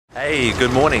Hey,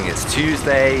 good morning. It's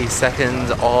Tuesday, 2nd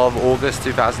of August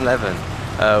 2011.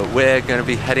 We're going to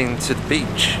be heading to the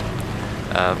beach.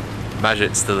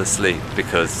 Majid's still asleep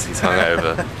because he's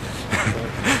hungover.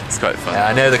 It's quite fun.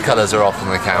 I know the colours are off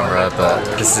on the camera, but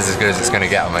this is as good as it's going to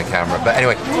get on my camera. But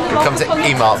anyway, we've come to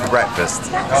E-Mart for breakfast.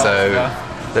 So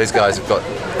those guys have got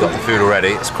the food already.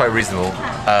 It's quite reasonable.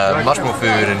 Much more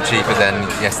food and cheaper than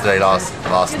yesterday,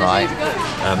 last night.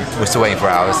 We're still waiting for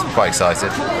ours. I'm quite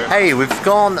excited. Hey, we've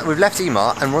left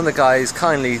E-Mart and one of the guys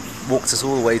kindly walked us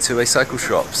all the way to a cycle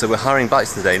shop. So we're hiring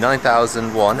bikes today,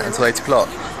 9,001 until 8 o'clock.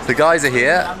 The guys are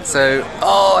here, so,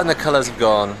 and the colours have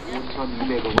gone.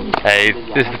 Hey,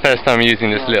 this is the first time I'm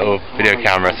using this little video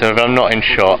camera, so if I'm not in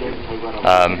shot,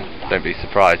 don't be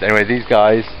surprised. Anyway, these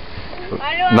guys,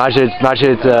 Majid's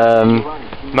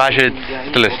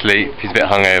still asleep, he's a bit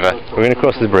hungover. We're going to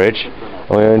cross the bridge, and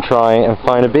we're going to try and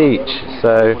find a beach,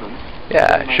 so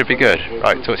yeah, it should be good.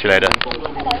 Right, talk to you later.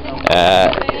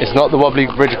 It's not the wobbly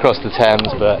bridge across the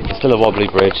Thames, but it's still a wobbly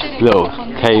bridge, little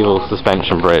cable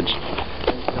suspension bridge.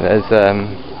 There's the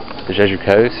Jeju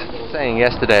coast. Saying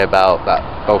yesterday about that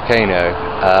volcano,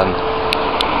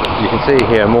 you can see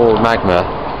here more lava,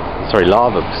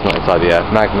 because it's not inside the earth,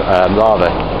 lava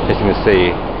hitting the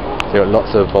sea. So you've got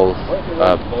lots of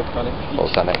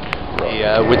volcanic.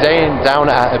 We're down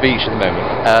at a beach at the moment.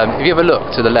 If you have a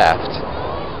look to the left,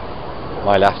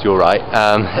 my left, your right,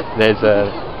 there's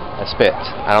a spit,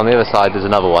 and on the other side there's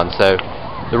another one. So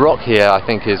the rock here I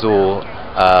think is all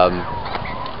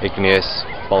igneous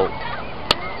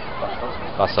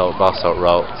basalt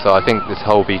rock. So I think this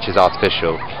whole beach is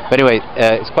artificial. But anyway,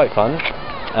 it's quite fun.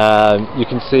 You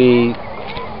can see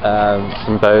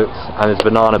some boats, and there's a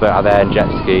banana boat out there and jet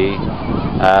ski.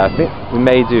 I think we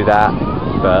may do that,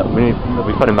 but we'll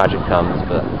be fun when Majid comes.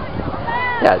 But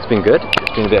yeah, it's been good.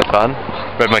 It's been a bit of fun.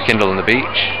 Read my Kindle on the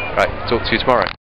beach. Right, talk to you tomorrow.